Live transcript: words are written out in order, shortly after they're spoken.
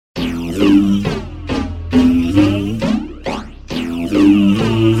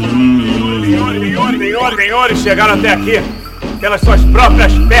senhores chegaram até aqui pelas suas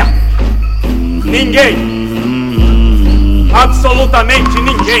próprias pernas. Ninguém, absolutamente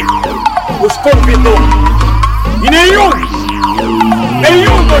ninguém, os convidou. E nenhum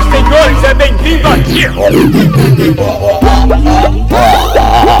dos senhores é bem-vindo aqui.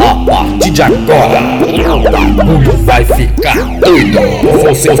 A partir de agora, tudo vai ficar doido.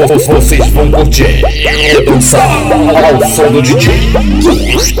 Vocês vão curtir e dançar ao som do DJ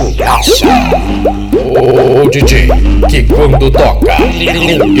que esculacha. O DJ que quando toca,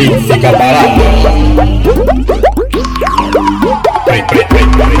 ninguém fica parado.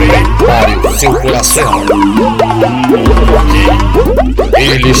 Prepare o seu coração, porque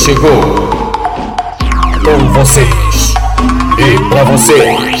ele chegou com vocês e pra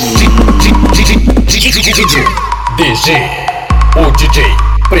vocês. DG, o DJ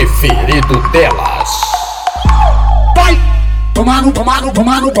preferido delas. Vai tomando, vai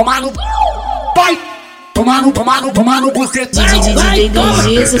tomando, você DJ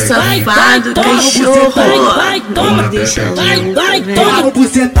DG, seu safado, cachorro. Vai, toma, deixa eu ver. Vai, toma,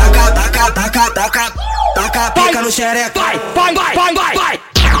 você taca, pica no xereca. Vai.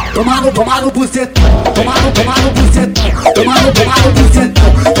 Tomando buceta, tomando buceta, tomando buceta,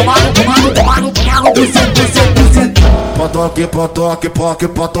 potoque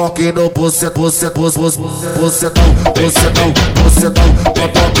no bucetão, bucetão,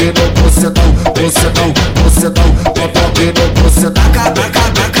 potoque no bucetão, potoque no bucetão, taca,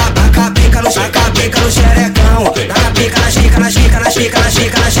 pica no xerecão, taca pica na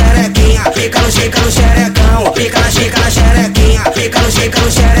xerequinha, pica no xerecão, pica na xerequinha, pica no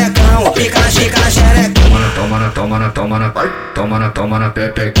xerecão, pica na xerequinha. Toma na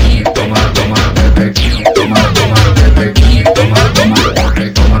pepequinha, toma na pepequinha, toma na pepequinha, toma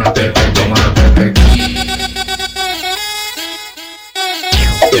na pepequinha.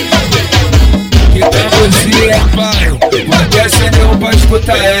 Que teimosia, pai, pode acender pra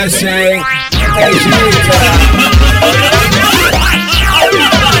escutar essa, hein? É jeito.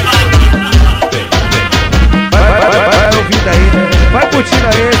 Vai ouvindo aí, vai curtindo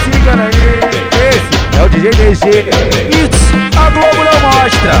aí, se ligando aí. Esse é o DJ DG. Isso, a Globo não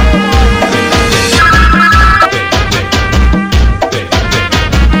mostra.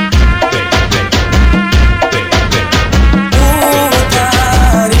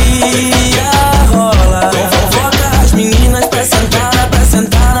 Putaria rola, convoca as meninas pra sentar na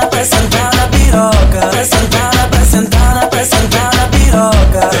piroca, pra sentar na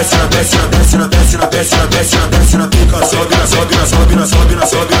piroca.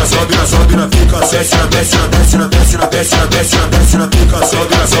 Desce na pica,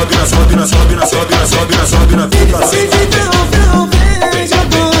 sobe na pica, desce na pica, sobe na pica. Vem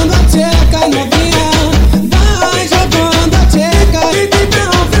jogando a tcheca novinha, vai jogando a tcheca.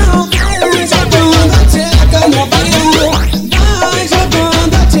 Vem jogando a tcheca novinha, vai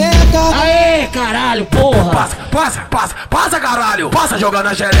jogando a tcheca. Aê, caralho, porra! Passa, caralho! Passa jogando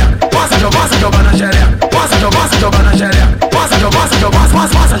a xereca! Passa jogando a xereca! Passa jogando a xereca! Passa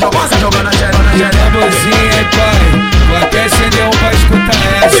jogando a xereca! Que teimosia, hein, pai, pode acender pra escutar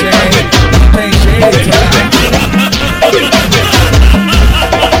essa, hein? Não tem jeito.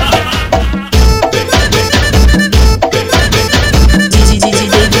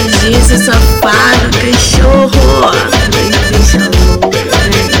 DJ seu safado, cachorro. Deixa louco,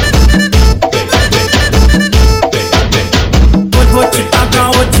 Vou te tacar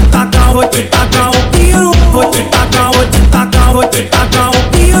o piru. Vou te tacar o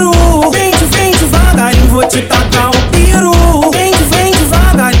piru. Vem devagarinho, vou te tacar o piru. Vem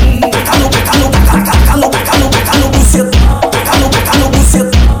devagarinho. Taca no buceta.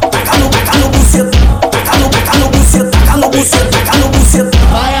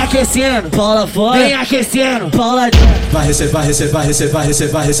 Vai aquecendo, Paula fora. Vem aquecendo, Paula dentro. Vai recebendo.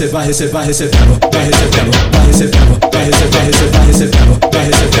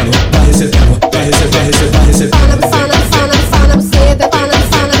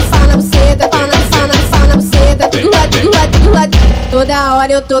 Toda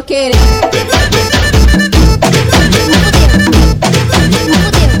hora eu tô querendo.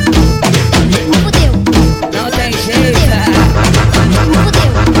 Não tem jeito.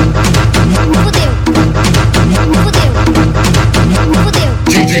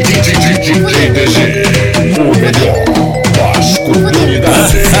 DG, o melhor das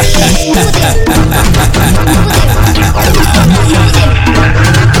comunidades.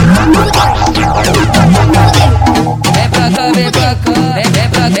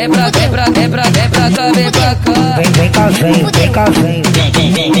 Vem cá, vem.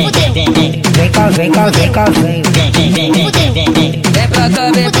 Vem pra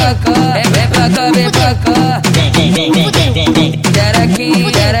cá, vem pra cá.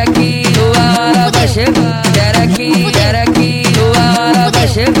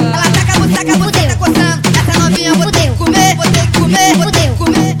 chega. Ela taca buceta coçando. Essa novinha eu vou ter que comer, vou ter que comer, vou ter que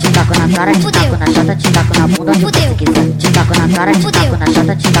comer. Te taco na cara, te taco na chota, te taco na bunda, onde você quiser. Te taco na cara, te taco na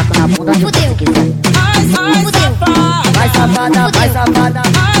chota, te taco na bunda, onde você quiser. Vai safada, vai safada,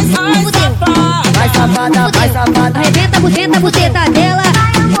 vai safada, vai safada. Arrebenta a buceta dela.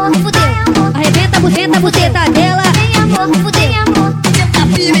 Arrebenta a buceta dela.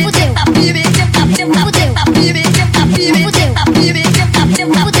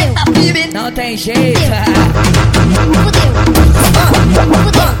 Não tem jeito.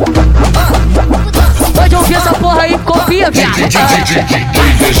 Pode ouvir essa porra aí, copia, viado.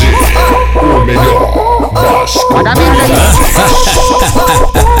 O melhor das Manda merda aí.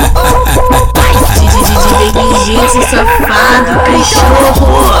 DJ, esse safado, cachorro.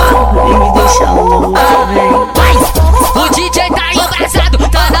 Vem me deixar louco, velho. O DJ tá embrasado,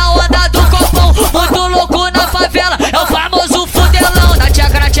 tá na onda do copão. Muito louco na favela, é o famoso fudelão. Na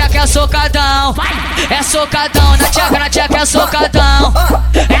tchaca é socadão. É socadão, na tchaca é socadão.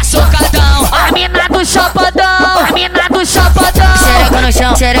 É socadão, a mina do chapadão. A mina do chapadão.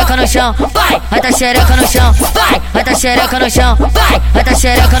 Xereca no chão, vai tá xereca no chão. Vai tá xereca no chão, vai tá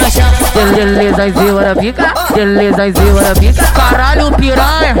xereca no chão. Beleza, Zíwara pica, beleza, Zíwara pica. Caralho,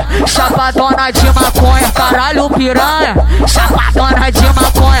 piranha, chapadona de maconha. Caralho, piranha, chapadona de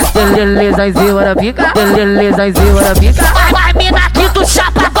maconha. Beleza, Zíwara pica, beleza, Zíwara pica. A mina aqui do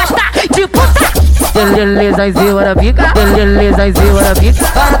chapa gosta de puta. Beleza, Zíwara pica, beleza, Zíwara pica.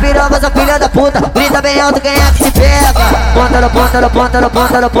 Para piroga, essa filha da puta, grita bem alto quem é que se pega. Ponta no pau com xereca. Ela monta no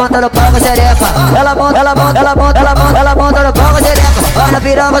pau com xereca. Para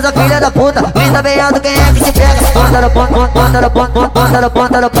piroga, essa filha da puta, grita bem alto quem é que se pega. Ponta no pau com xereca. Ela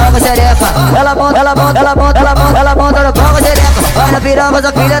monta no pau com xereca. Para piroga,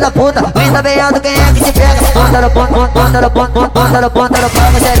 essa filha da puta, grita bem alto quem é que se pega. Ponta no pau com xereca. Ela monta no pau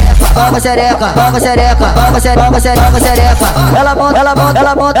com xereca.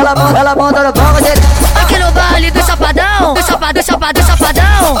 Aqui no baile do chapadão, do chapadão.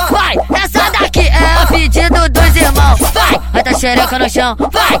 Vai, essa daqui é a pedido dos irmãos. Vai tá xereca no chão,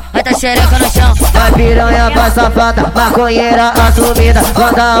 vai tá xereca no chão. Vai piranha pra safada, maconheira assumida.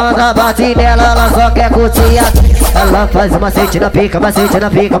 Quando a onda bate nela, ela só quer curtir a... Ela faz macete na pica, macete na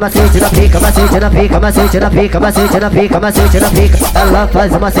pica, macete na pica, macete na pica, macete na pica, macete na pica, macete na pica. Ela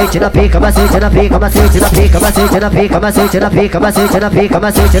faz macete na pica, macete na pica, macete na pica, macete na pica, macete na pica, macete na pica,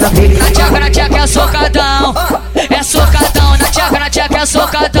 macete na pica. Na tchaca é socadão, é socadão. Na tchaca é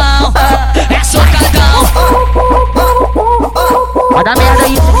socadão, é socadão. Manda merda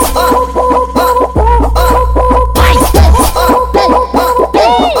aí.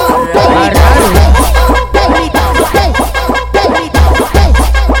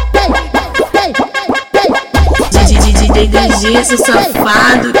 DJ, esse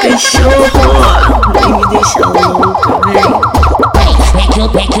safado, cachorro. Vem me deixar louco, velho.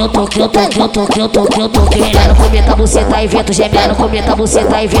 Que eu tô querendo comer tá buceta e vento gemendo, comer tá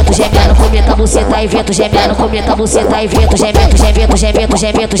buceta e vento gemendo, comer tá buceta e vento gemendo, comer tá buceta e vento gemendo.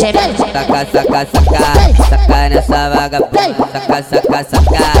 Saca nessa vagabunda,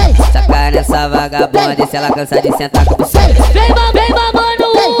 saca nessa vagabunda. E se ela cansar de sentar com você, Vem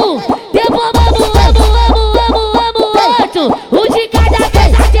mamando, depois amo. O de cada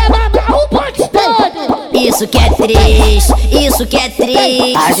vez até mamar o bonde todo. Isso que é triste, isso que é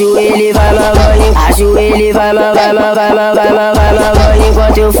triste. ajoelha e vai mamando, ajoelha e vai mamando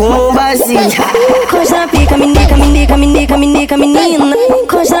enquanto eu fumo um bacinho. Encosta na pica, minica, menina.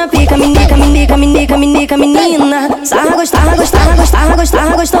 Encosta na pica, minica, menina. Sarra, gostoso,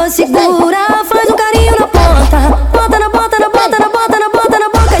 segura. Faz um carinho na ponta. Bota na boca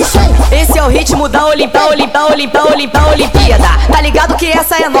e chega. Esse é o ritmo da Olimpíada. Tá ligado que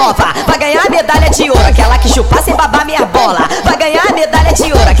essa é nova. Vai ganhar medalha de ouro, aquela que chupar sem babar minha bola. Vai ganhar medalha de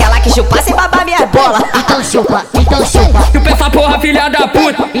ouro, aquela que chupar sem babar minha bola. Então chupa. Tu pensa porra, filha da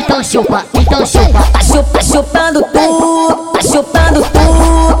puta. Então chupa. Tá chupando tu.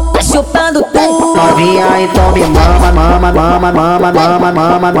 Novinha, então me mama.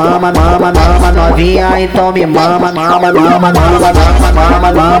 Novinha, então me mama.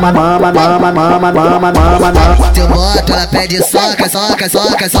 Se eu boto, ela pede soca. Se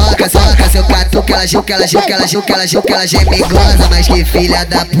eu catuco, ela juca, ela geme e goza. Mas que filha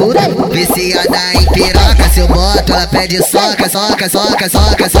da puta, viciada em piroca. Se eu boto, ela pede soca. Se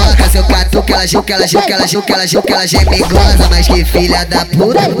eu catuco, ela juca, ela geme e goza. Mas que filha da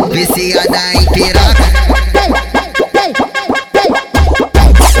puta, viciada em piroca.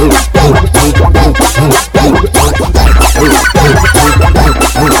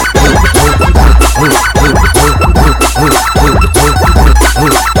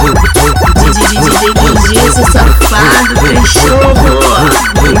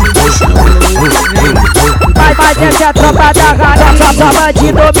 Mas essa é a tropa da raiva, só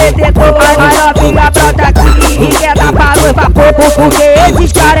bandido metedor. A novinha brota aqui e quer dar pra noiva pouco. Porque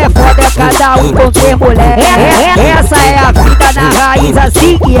esses caras é foda, cada um com ser mulher. Essa é a vida na raiz,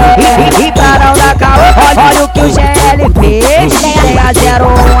 assim que é. E pra não dar caô, olha o que o GL fez. Tem a 01,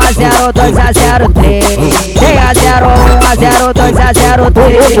 a 02, a 03. Tem a 01, a 02, a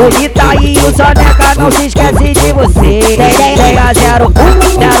 03. O Itaí e o Soneca não se esquece de você. Tem a 01,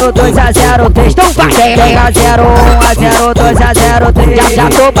 02, a 03. Então vai, tem a 01, a 02, a 03. Já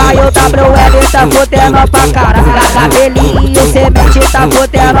tô baio, WL tá fudendo pra caralho. Cabelinho, semente tá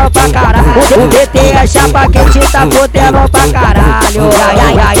fudendo pra caralho. O DT é chapa quente, tá fudendo pra caralho.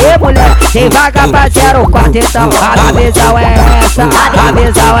 Aê, mulher, tem vaga pra 04, então a visão é essa. A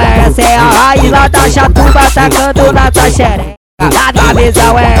visão é essa, é a raiz lá da Chatuba tacando na tua xereca. A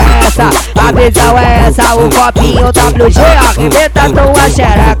visão é essa, a visão é essa. O copinho WG arrebenta tua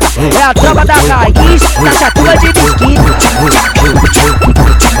xereca. É a tropa da raiz, da Chatuba de mesquita.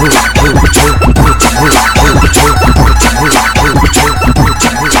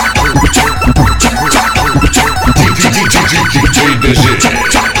 DJ DG,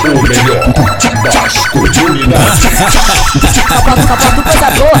 o melhor das comunidades. Só do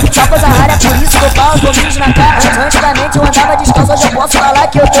pesador, só coisa rara, por isso que eu falo com vídeo na cara. Antigamente eu andava descalço, hoje eu posso falar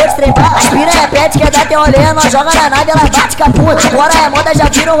que eu tô de trepar. Aspira, repete, quer dar teu rolê, nós joga na nave, elas bate caputa. Agora é moda, já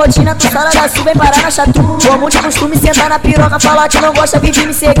viram rotina, tu sala da sul, vem parar na chatu. Como de costume, sentar na piroca, falar que não gosta, vir de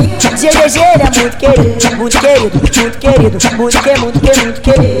me seguir. GGG, ele é muito querido, muito querido, muito querido, muito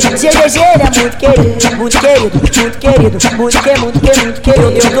querido. GGG, ele é muito querido, muito querido, muito querido, muito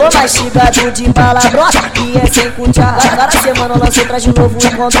querido. Eu tô mastigado de bala brota, e é sem cuchar. Cada semana eu lanço traz de novo,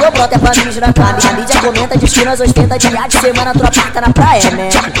 encontrou brota, é pra mim girar cara. A mídia comenta, diz que nós ostenta, dia de semana tua parta na praia. É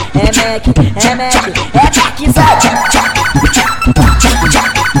Mac, é taquizado.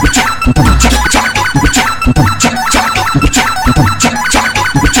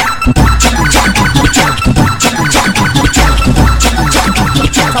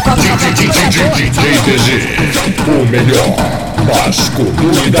 DJ DG, o melhor das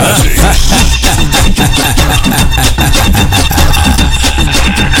comunidades.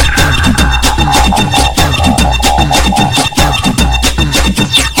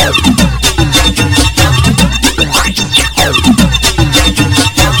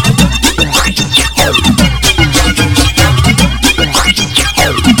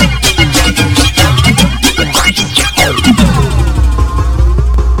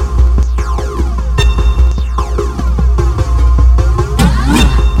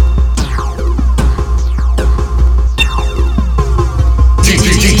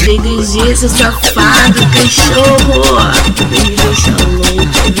 Seu safado, cachorro, vem me deixar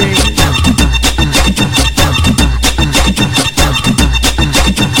louco, vem.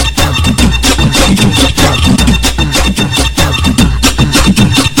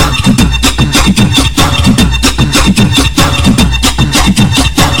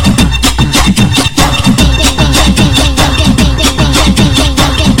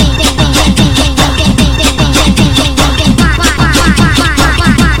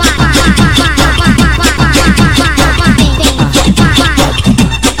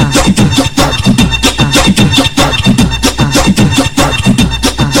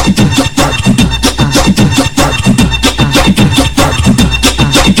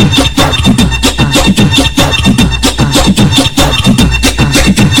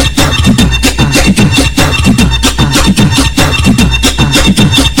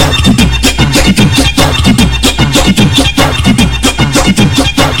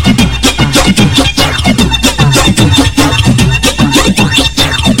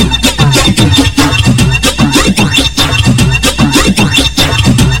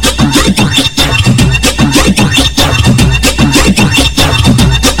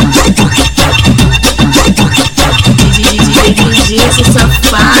 Seu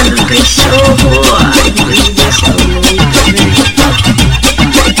safado, cachorro, vem me deixar louco, vem.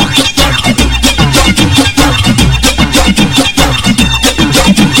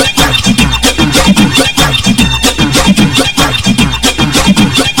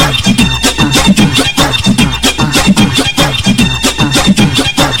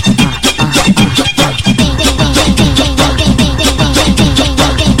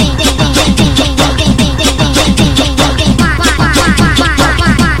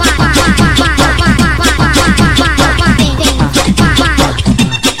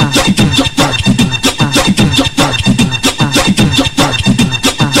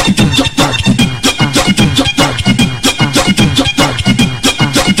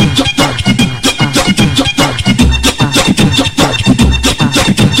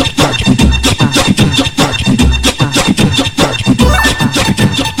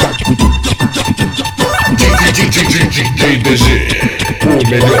 DJ DG, o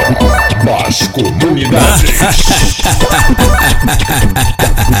melhor das comunidades.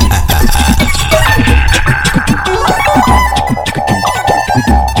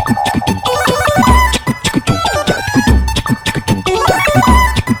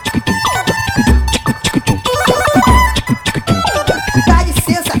 Dá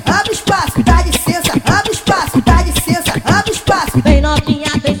licença, abre espaço. Dá licença, abre espaço. Dá licença, abre espaço. Vem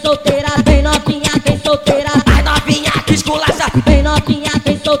novinha, vem solteira. Vem novinha, vem solteira. Vai novinha que esculacha. Vem novinha,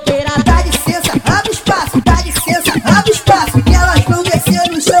 vem solteira. Dá licença, abre espaço. Dá licença, abre espaço. Que elas vão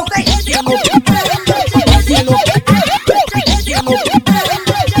descer no chão. Vem.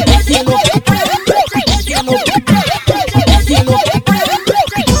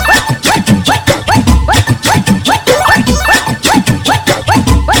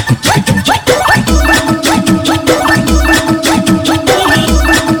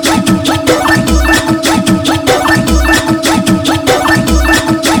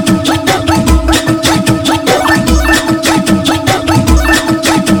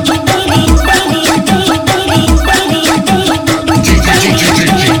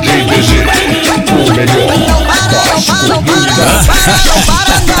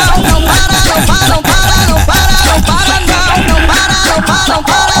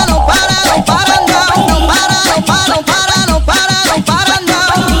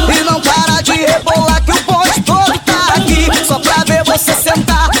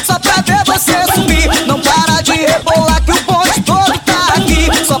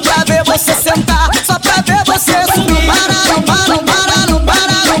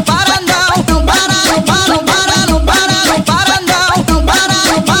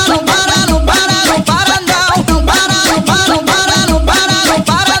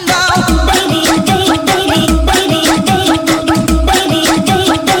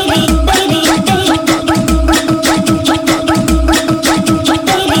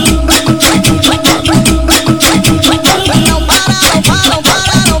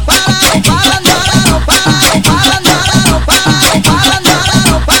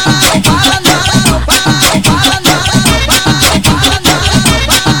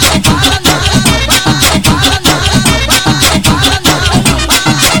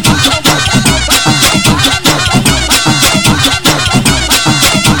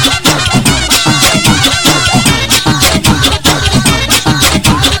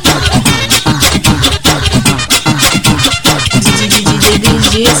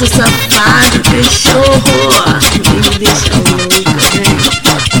 Seu safado, cachorro, vem me deixar louca, vem.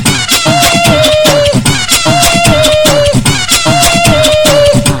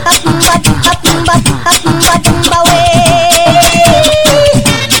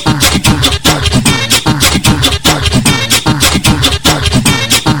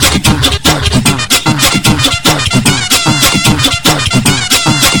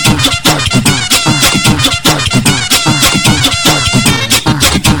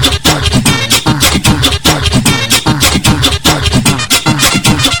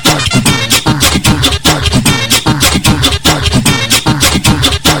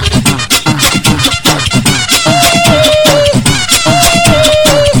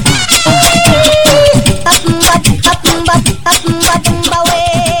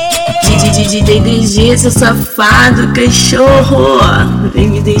 DG, seu safado, cachorro, vem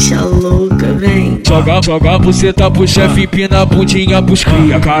me deixar louca, vem. Joga buceta pro chefe, empina a bundinha pros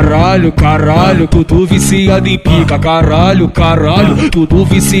cria. Caralho, tudo viciado em pica. Caralho, tudo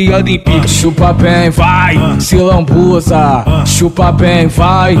viciado em pica. Chupa bem, vai, se lambuza. Chupa bem,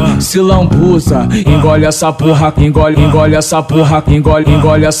 vai, se lambuza. Engole essa porra, engole essa porra,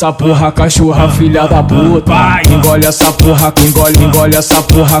 engole essa porra, cachorra, filha da puta. Vai, engole essa porra, engole essa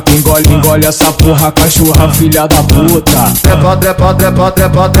porra, engole essa porra, cachorra, filha da puta. Trepa, trepa, trepa,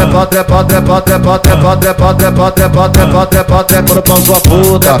 trepa, trepa, trepa, trepa, trepa, trepa, trepa, trepa, trepa, trepa, trepa, trepa no pau sua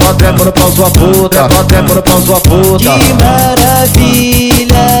puta, trepa no pau sua puta, trepa no pau sua puta. Que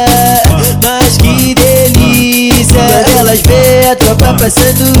maravilha, mas que delícia. Elas vê a tropa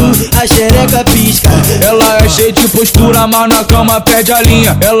passando, a xereca pisca. Ela é cheia de postura, mas na cama perde a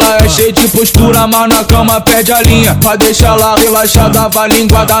linha. Ela é cheia de postura, mas na cama perde a linha. Pra deixar lá relaxada, vai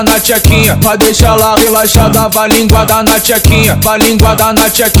linguada na tchequinha. Pra deixar lá relaxada, vai linguada na tchequinha. Vai linguada na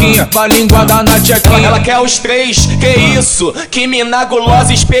tchequinha, vai linguada na tchequinha. Ela quer os três, que isso? Que mina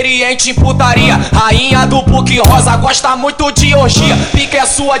gulosa, experiente em putaria. Rainha do PUC rosa, gosta muito de orgia. Pica é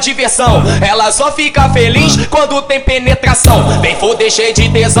sua diversão, ela só fica feliz quando tem penetração. Vem foder fuder cheio de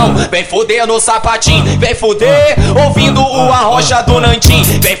tesão. Vem fuder no sapatinho, vem fuder ouvindo o Arrocha do Nandim.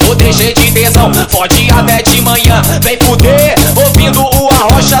 Vem fuder cheio de tesão, fode até de manhã. Vem fuder ouvindo o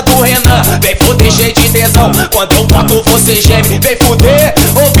Arrocha do Renan. Vem fuder cheio de tesão, quando eu boto você geme. Vem fuder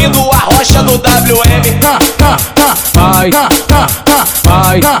ouvindo o Arrocha do WM. Vai,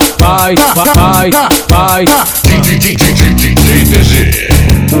 vai, vai, vai, vai. DG,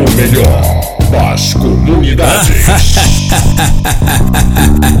 o melhor das comunidades.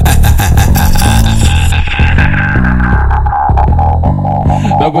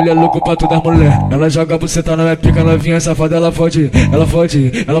 Bagulho é louco pra todas as mulher. Ela joga buceta na minha pica, novinha safada, ela fode, ela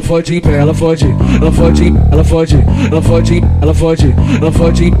fode, ela fode em pé, ela fode, ela fode, ela fode, ela fode, ela fode, ela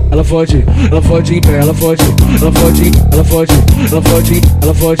fode, ela fode, ela fode em pé, ela fode, ela fode, ela fode, ela fode,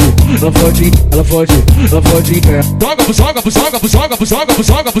 ela fode, ela fode, ela fode, ela fode em pé. Joga, buçoga, buçoga, buçoga, buçoga,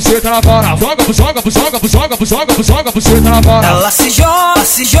 buçoga, buceta na vara. Joga, buçoga, buçoga, buçoga, buçoga, buçoga, buceta na vara. Ela se joga,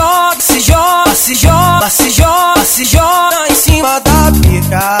 se joga, se joga, se joga, se joga, se joga em cima da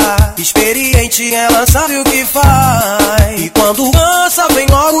pica. Experiente, ela sabe o que faz. E quando cansa, vem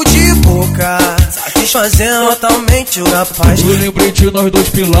logo de boca, satisfazendo totalmente o rapaz. Eu lembrei de nós dois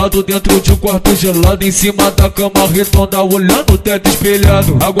pilados dentro de um quarto gelado, em cima da cama redonda, olhando o teto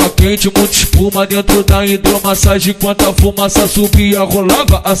espelhado. Água quente, muita espuma dentro da hidromassagem. Enquanto a fumaça subia,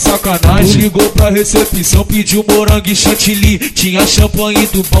 rolava a sacanagem. Ligou pra recepção, pediu morango e chantilly. Tinha champanhe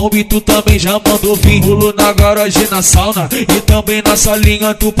do bom e tu também já mandou vir. Pulo na garagem, na sauna e também na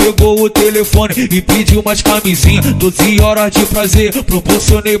salinha. Tu pegou o telefone e pediu umas camisinhas. 12 horas de prazer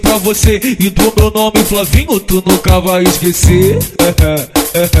proporcionei pra você. E do meu nome Flavinho tu nunca vai esquecer.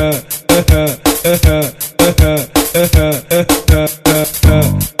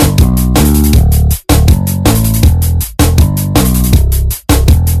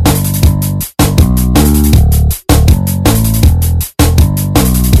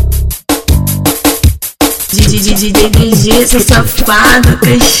 DG, seu safado,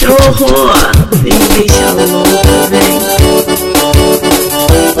 cachorro, me deixa louca, vem.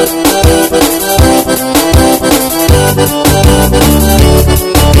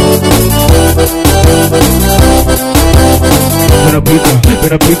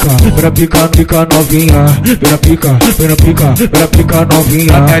 Pera pica novinha. Pera pica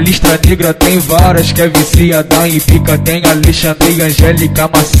novinha. A minha lista negra tem várias que é viciada em pica. Tem a Alexandre, Angélica,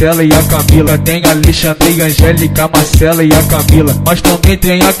 Marcela e a Camila. Tem a Alexandre, Angélica, Marcela e a Camila. Mas também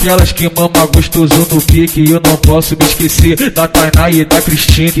tem aquelas que mama gostoso no pique. E eu não posso me esquecer da Tainá e da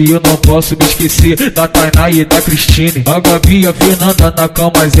Cristine. E eu não posso me esquecer da Tainá e da Cristine. A Gabi e a Fernanda na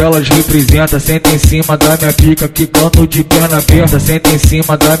cama, mas elas representam. Senta em cima da minha pica, que quando de perna aberta. Senta em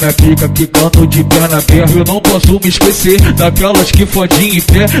cima da minha pica, que quando de perna aberta. Eu não posso me esquecer daquelas que fodinha em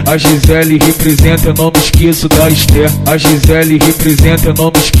pé. A Gisele representa, eu não me esqueço da Esther. A Gisele representa, eu não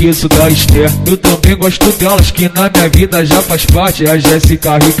me esqueço da Esther. Eu também gosto delas, que na minha vida já faz parte. A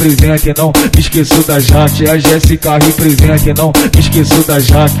Jéssica representa e não me esqueço da Jaque. A Jéssica representa e não me esqueço da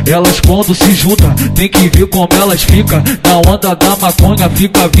Jaque. Elas quando se juntam, tem que ver como elas ficam. Na onda da maconha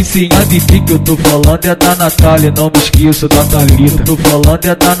fica viciada e fica. Eu tô falando é da Natália, não me esqueço da Thalita. Tô falando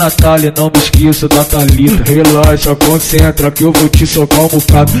é da Natália, não me esqueço da Thalita. Relaxa, concentra que eu vou te socar um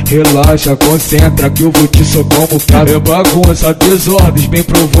bocado. Relaxa, concentra que eu vou te socar um bocado. É bagunça, desordens bem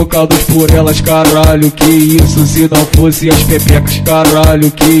provocados por elas. Caralho, que isso se não fosse as pepecas.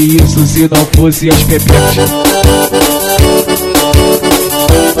 Caralho, que isso se não fosse as pepecas.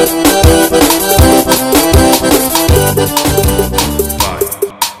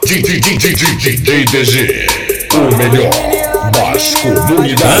 DG, o melhor das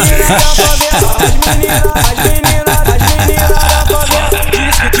comunidades.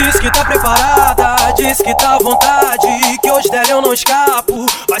 Diz que tá preparada, diz que tá à vontade, que hoje dela eu não escapo,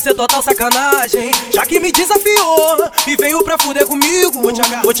 vai ser total sacanagem. Já que me desafiou e veio pra fuder comigo,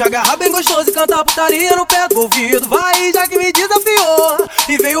 vou te agarrar bem gostoso e cantar putaria no pé do ouvido. Vai, já que me desafiou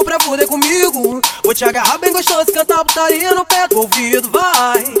e veio pra fuder comigo, vou te agarrar bem gostoso e cantar putaria no pé do ouvido.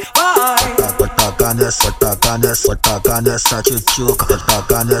 Vai, vai. Taca nessa tchutchuca.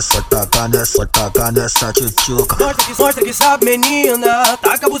 Taca nessa tchutchuca. Mostra que sabe, menina,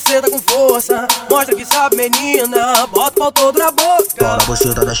 taca a buceta com força. Mostra que sabe, menina, bota o pau todo na boca. Bora a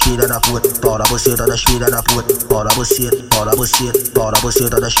buceta das filhas da puta. Bora a buceta das filhas da puta. Bora a buceta, bora a buceta, bora a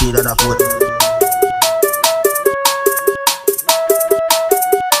buceta das filhas da puta.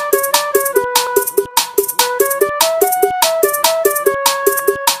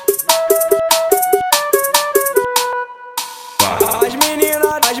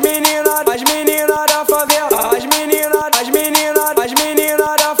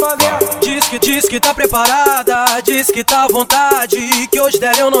 que tá preparada, diz que tá à vontade, que hoje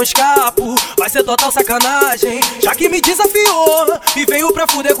dela eu não escapo, vai ser total sacanagem. Já que me desafiou e veio pra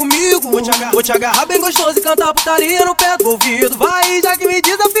fuder comigo, vou te agarrar bem gostoso e cantar putaria no pé do ouvido. Vai, já que me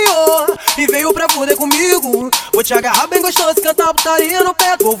desafiou e veio pra fuder comigo, vou te agarrar bem gostoso e cantar putaria no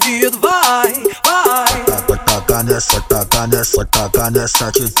pé do ouvido. Vai, vai. Taca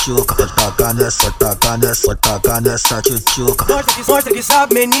nessa tchutchuca. Taca nessa tchutchuca. Mostra que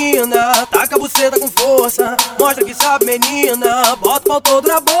sabe, menina, taca a buceta com força. Mostra que sabe, menina, bota o pau todo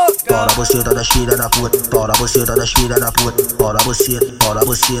na boca. Bora a buceta das filhas da puta. Bora a buceta das filhas da puta. Bora a buceta, bora a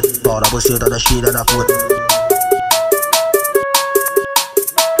buceta, bora a buceta das filhas da puta.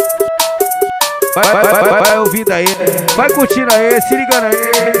 Vai ouvindo aí, vai curtindo aí, se ligando aí.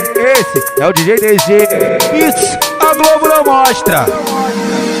 Esse é o DJ DG. Isso a Globo não mostra.